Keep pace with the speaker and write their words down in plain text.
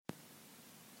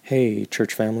Hey,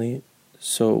 church family.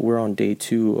 So, we're on day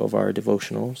 2 of our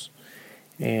devotionals,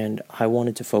 and I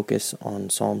wanted to focus on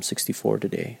Psalm 64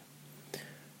 today.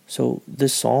 So,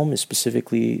 this psalm is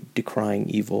specifically decrying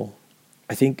evil.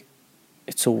 I think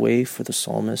it's a way for the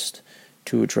psalmist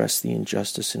to address the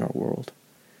injustice in our world.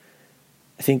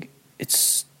 I think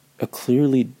it's a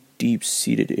clearly deep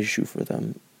seated issue for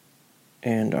them,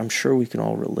 and I'm sure we can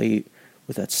all relate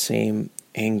with that same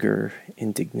anger,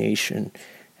 indignation,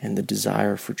 and the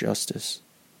desire for justice.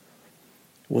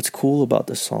 What's cool about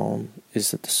the psalm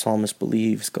is that the psalmist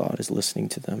believes God is listening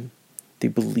to them. They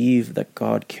believe that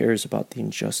God cares about the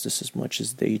injustice as much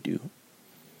as they do.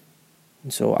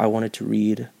 And so I wanted to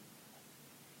read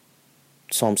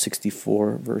Psalm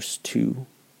 64, verse 2.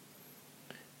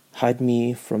 Hide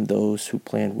me from those who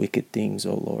plan wicked things,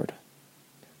 O Lord,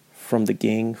 from the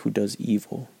gang who does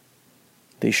evil.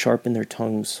 They sharpen their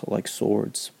tongues like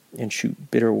swords and shoot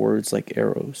bitter words like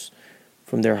arrows.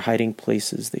 From their hiding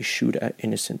places they shoot at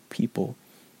innocent people.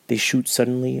 They shoot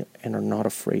suddenly and are not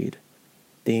afraid.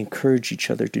 They encourage each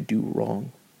other to do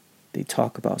wrong. They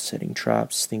talk about setting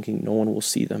traps, thinking no one will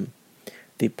see them.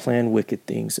 They plan wicked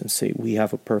things and say, "We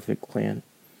have a perfect plan."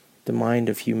 The mind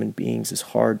of human beings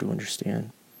is hard to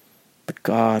understand. But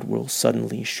God will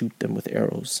suddenly shoot them with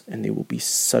arrows, and they will be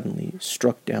suddenly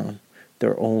struck down.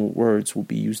 Their own words will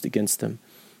be used against them.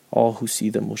 All who see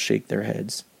them will shake their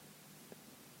heads.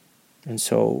 And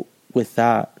so, with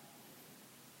that,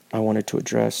 I wanted to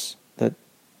address that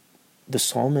the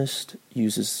psalmist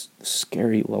uses a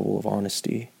scary level of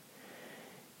honesty.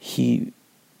 He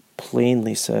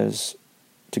plainly says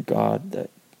to God that,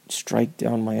 strike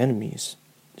down my enemies,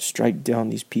 strike down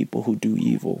these people who do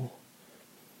evil.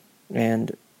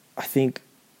 And I think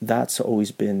that's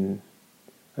always been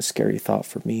a scary thought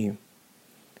for me.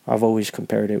 I've always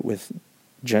compared it with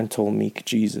gentle, meek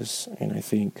Jesus, and I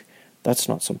think that's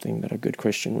not something that a good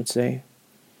Christian would say.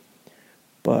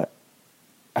 But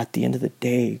at the end of the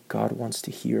day, God wants to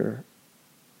hear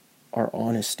our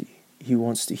honesty. He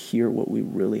wants to hear what we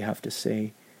really have to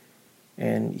say.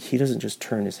 And he doesn't just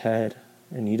turn his head,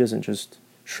 and he doesn't just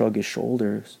shrug his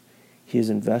shoulders. He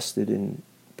is invested in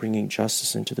bringing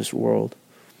justice into this world.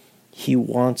 He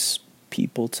wants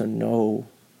people to know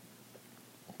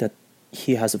that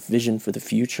he has a vision for the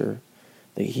future,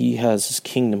 that he has his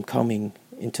kingdom coming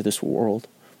into this world.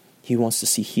 He wants to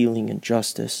see healing and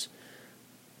justice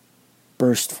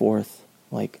burst forth,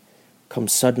 come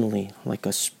suddenly, like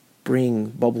a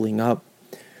spring bubbling up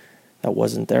that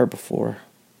wasn't there before.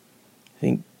 I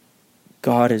think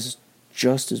God is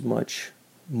just as much,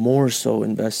 more so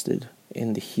invested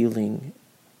in the healing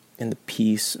and the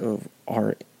peace of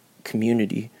our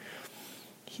community.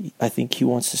 I think he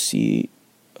wants to see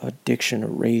addiction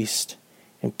erased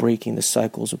and breaking the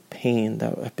cycles of pain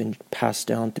that have been passed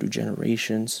down through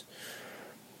generations.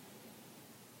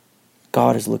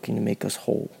 God is looking to make us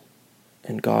whole,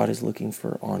 and God is looking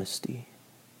for honesty.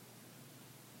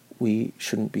 We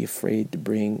shouldn't be afraid to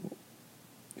bring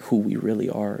who we really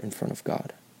are in front of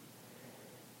God.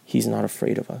 He's not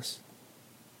afraid of us.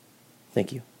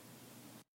 Thank you.